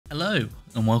Hello,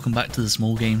 and welcome back to the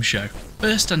Small Games Show.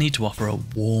 First, I need to offer a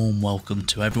warm welcome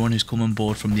to everyone who's come on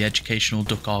board from the educational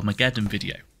Duck Armageddon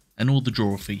video, and all the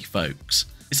Drawfee folks.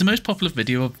 It's the most popular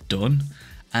video I've done,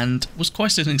 and was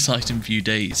quite an exciting few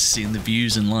days seeing the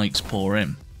views and likes pour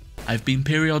in. I've been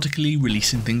periodically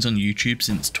releasing things on YouTube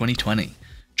since 2020,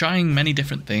 trying many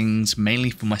different things, mainly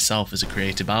for myself as a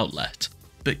creative outlet,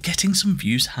 but getting some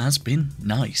views has been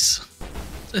nice.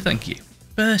 So thank you.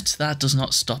 But that does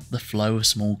not stop the flow of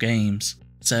small games,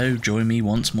 so join me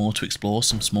once more to explore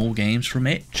some small games from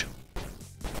itch.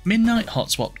 Midnight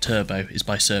Hotswap Turbo is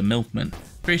by Sir Milkman,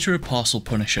 creator of Parcel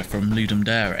Punisher from Ludum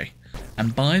Dare,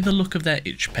 and by the look of their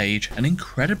itch page, an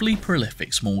incredibly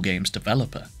prolific small games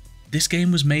developer. This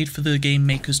game was made for the Game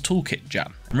Maker's Toolkit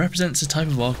Jam, and represents a type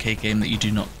of arcade game that you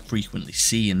do not frequently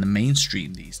see in the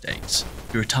mainstream these days.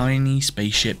 You're a tiny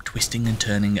spaceship twisting and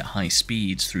turning at high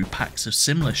speeds through packs of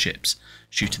similar ships,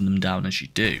 shooting them down as you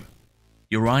do.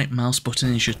 Your right mouse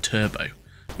button is your turbo,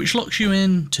 which locks you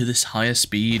in to this higher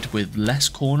speed with less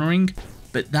cornering,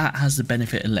 but that has the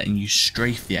benefit of letting you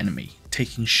strafe the enemy,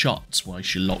 taking shots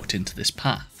whilst you're locked into this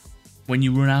path. When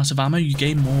you run out of ammo, you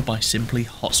gain more by simply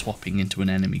hot swapping into an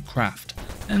enemy craft,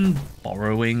 and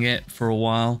borrowing it for a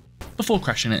while, before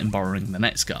crashing it and borrowing the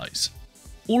next guy's.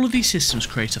 All of these systems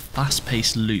create a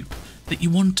fast-paced loop that you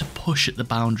want to push at the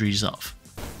boundaries of.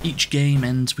 Each game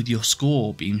ends with your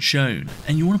score being shown,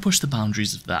 and you want to push the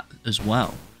boundaries of that as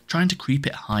well, trying to creep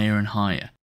it higher and higher.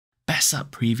 Best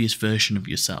that previous version of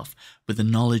yourself with the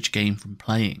knowledge gained from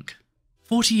playing.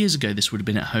 40 years ago this would have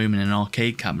been at home in an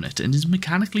arcade cabinet and is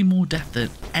mechanically more deft than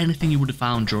anything you would have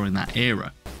found during that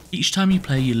era. Each time you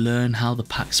play you learn how the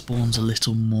pack spawns a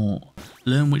little more,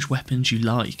 learn which weapons you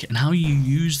like and how you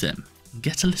use them, and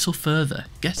get a little further,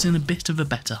 getting a bit of a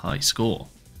better high score.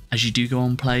 As you do go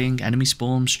on playing, enemy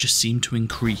spawns just seem to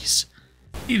increase.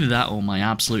 Either that or my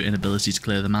absolute inability to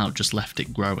clear them out just left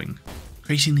it growing,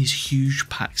 creating these huge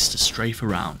packs to strafe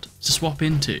around, to swap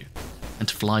into, and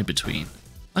to fly between.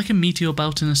 Like a meteor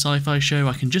belt in a sci-fi show,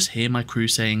 I can just hear my crew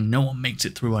saying no one makes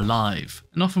it through alive,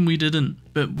 and often we didn't.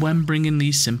 But when bringing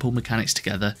these simple mechanics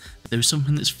together, there is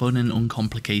something that's fun and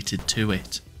uncomplicated to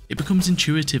it. It becomes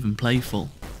intuitive and playful.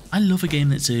 I love a game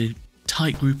that's a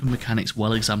tight group of mechanics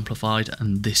well exemplified,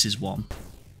 and this is one.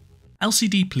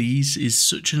 LCD Please is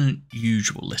such an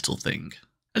unusual little thing.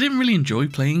 I didn't really enjoy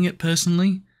playing it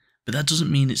personally, but that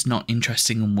doesn't mean it's not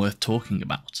interesting and worth talking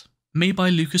about. Made by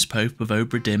Lucas Pope of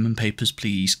Obra Dinn and Papers,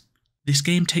 Please, this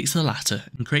game takes the latter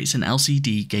and creates an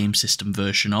LCD game system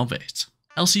version of it.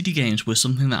 LCD games were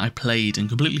something that I played and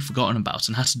completely forgotten about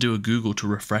and had to do a Google to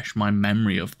refresh my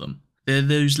memory of them. They're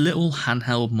those little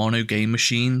handheld mono game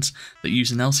machines that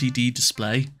use an LCD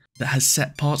display that has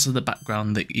set parts of the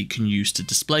background that it can use to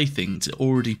display things,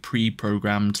 already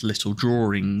pre-programmed little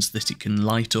drawings that it can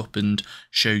light up and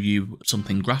show you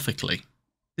something graphically.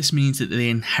 This means that they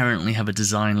inherently have a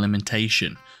design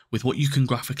limitation with what you can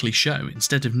graphically show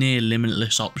instead of near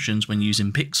limitless options when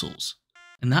using pixels.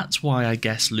 And that's why I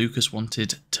guess Lucas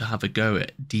wanted to have a go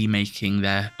at demaking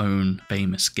their own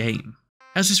famous game.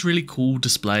 It has this really cool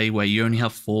display where you only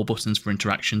have 4 buttons for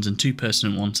interactions and 2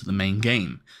 pertinent ones to the main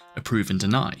game, approve and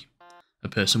deny. A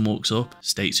person walks up,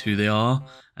 states who they are,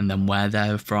 and then where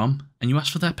they're from, and you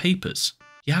ask for their papers.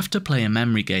 You have to play a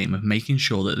memory game of making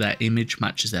sure that their image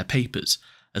matches their papers,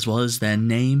 as well as their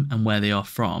name and where they are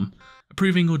from,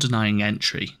 approving or denying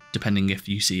entry, depending if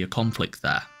you see a conflict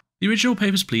there. The original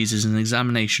Papers, Please is an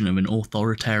examination of an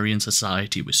authoritarian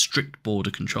society with strict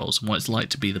border controls and what it's like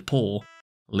to be the poor,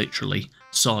 literally,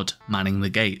 sod manning the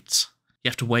gates. You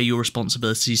have to weigh your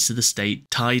responsibilities to the state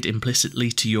tied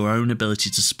implicitly to your own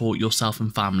ability to support yourself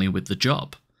and family with the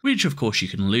job, which of course you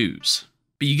can lose.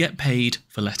 But you get paid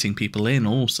for letting people in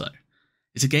also.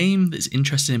 It's a game that's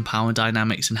interested in power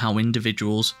dynamics and how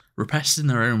individuals, repressed in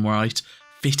their own right,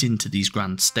 fit into these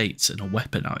grand states and are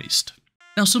weaponised.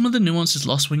 Now some of the nuance is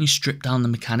lost when you strip down the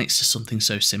mechanics to something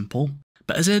so simple,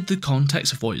 but as the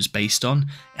context of what it's based on,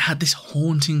 it had this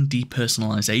haunting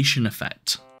depersonalisation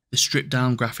effect. The stripped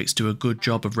down graphics do a good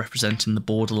job of representing the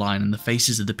borderline and the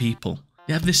faces of the people.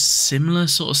 They have this similar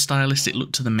sort of stylistic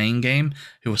look to the main game,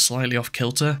 who are slightly off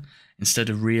kilter, instead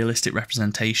of realistic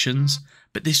representations,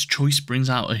 but this choice brings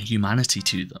out a humanity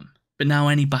to them. But now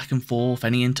any back and forth,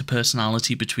 any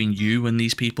interpersonality between you and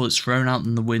these people is thrown out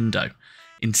in the window.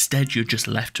 Instead you're just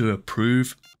left to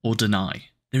approve or deny.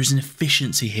 There is an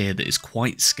efficiency here that is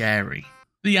quite scary.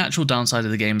 The actual downside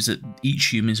of the game is that each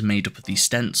human is made up of these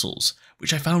stencils,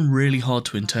 which I found really hard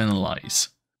to internalise.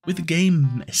 With the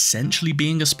game essentially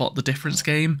being a spot the difference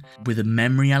game, with a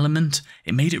memory element,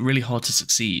 it made it really hard to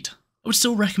succeed. I would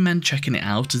still recommend checking it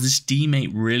out, as this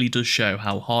demate really does show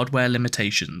how hardware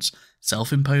limitations,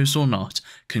 self-imposed or not,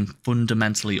 can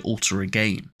fundamentally alter a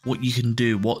game, what you can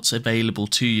do, what's available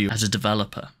to you as a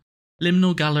developer.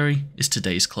 Liminal Gallery is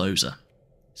today's closer.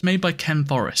 It's made by Ken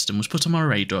Forrest and was put on my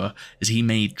radar as he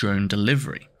made Drone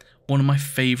Delivery, one of my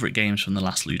favourite games from the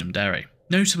last Ludum Dare.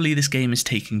 Notably, this game is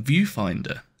taking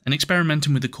Viewfinder and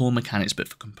experimenting with the core mechanics but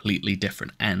for completely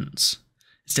different ends.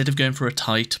 Instead of going for a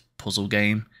tight puzzle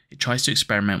game, it tries to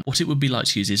experiment what it would be like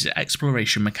to use its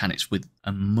exploration mechanics with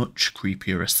a much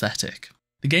creepier aesthetic.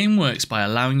 The game works by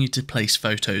allowing you to place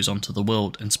photos onto the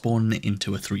world and spawning it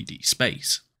into a 3D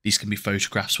space. These can be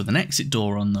photographs with an exit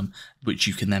door on them, which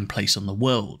you can then place on the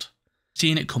world,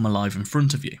 seeing it come alive in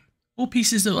front of you. Or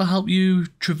pieces that will help you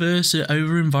traverse it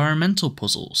over environmental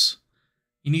puzzles.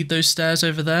 You need those stairs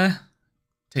over there?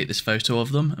 Take this photo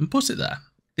of them and put it there.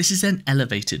 This is then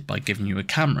elevated by giving you a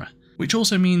camera, which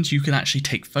also means you can actually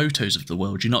take photos of the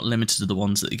world. You're not limited to the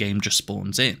ones that the game just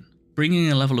spawns in,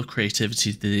 bringing a level of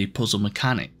creativity to the puzzle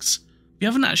mechanics. If you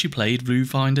haven't actually played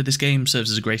Viewfinder, this game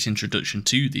serves as a great introduction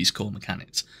to these core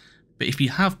mechanics, but if you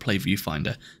have played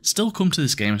Viewfinder, still come to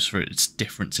this game for its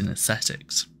difference in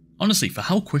aesthetics. Honestly, for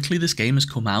how quickly this game has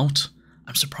come out,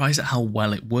 I'm surprised at how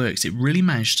well it works. It really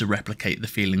managed to replicate the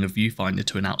feeling of Viewfinder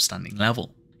to an outstanding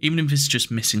level, even if it's just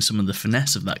missing some of the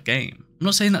finesse of that game. I'm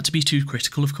not saying that to be too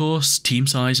critical, of course. Team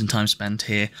size and time spent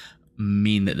here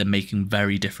mean that they're making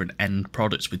very different end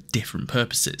products with different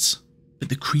purposes. But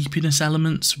the creepiness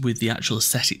elements with the actual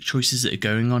aesthetic choices that are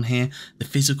going on here, the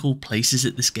physical places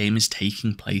that this game is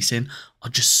taking place in, are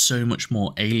just so much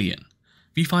more alien.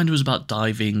 Viewfinder was about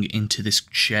diving into this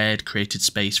shared created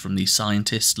space from these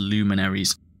scientists,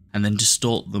 luminaries, and then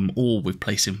distort them all with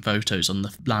placing photos on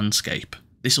the landscape.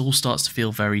 This all starts to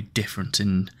feel very different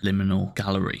in Liminal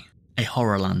Gallery, a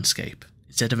horror landscape.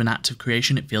 Instead of an act of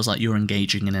creation, it feels like you're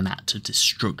engaging in an act of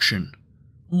destruction,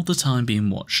 all the time being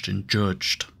watched and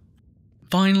judged.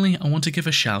 Finally, I want to give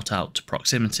a shout out to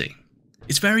Proximate.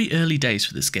 It's very early days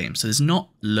for this game, so there's not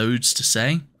loads to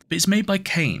say, but it's made by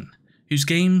Kane, whose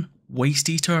game Waste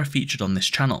Eater I featured on this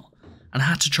channel, and I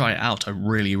had to try it out. I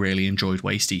really enjoyed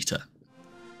Waste Eater.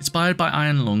 Inspired by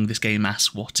Iron Lung, this game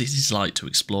asks what it is like to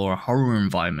explore a horror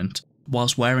environment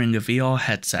whilst wearing a VR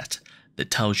headset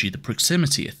that tells you the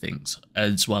proximity of things,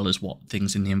 as well as what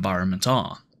things in the environment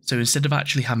are. So instead of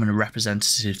actually having a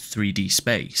representative 3D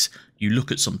space, you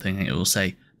look at something and it will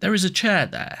say, there is a chair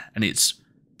there, and it's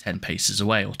 10 paces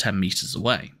away or 10 meters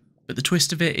away. But the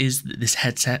twist of it is that this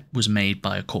headset was made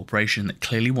by a corporation that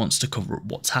clearly wants to cover up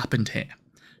what's happened here,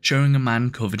 showing a man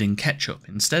covered in ketchup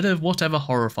instead of whatever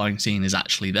horrifying scene is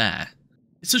actually there.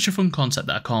 It's such a fun concept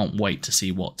that I can't wait to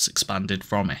see what's expanded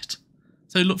from it.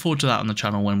 So look forward to that on the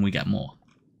channel when we get more.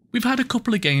 We've had a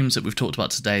couple of games that we've talked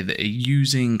about today that are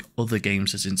using other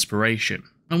games as inspiration.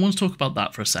 I want to talk about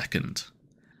that for a second.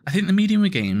 I think the medium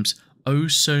of games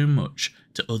owes so much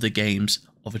to other games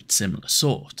of a similar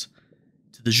sort,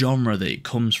 to the genre that it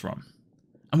comes from.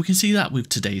 And we can see that with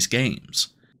today's games.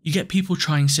 You get people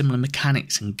trying similar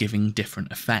mechanics and giving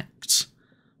different effects.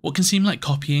 What can seem like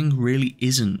copying really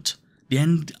isn't. The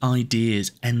end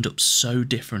ideas end up so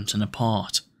different and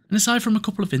apart. And aside from a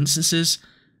couple of instances,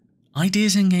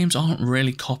 ideas in games aren't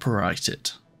really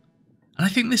copyrighted. And I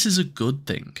think this is a good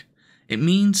thing. It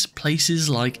means places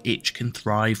like itch can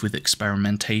thrive with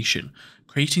experimentation,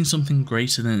 creating something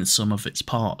greater than the sum of its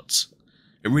parts.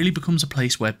 It really becomes a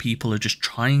place where people are just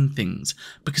trying things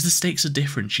because the stakes are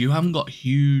different. You haven't got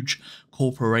huge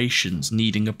corporations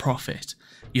needing a profit.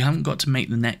 You haven't got to make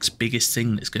the next biggest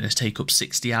thing that's going to take up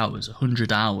 60 hours,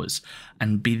 100 hours,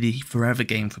 and be the forever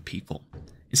game for people.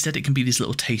 Instead, it can be these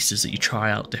little tasters that you try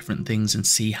out different things and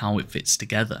see how it fits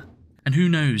together. And who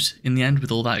knows, in the end, with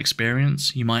all that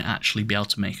experience, you might actually be able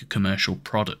to make a commercial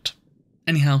product.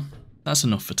 Anyhow, that's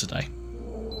enough for today.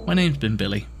 My name's been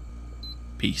Billy.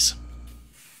 Peace.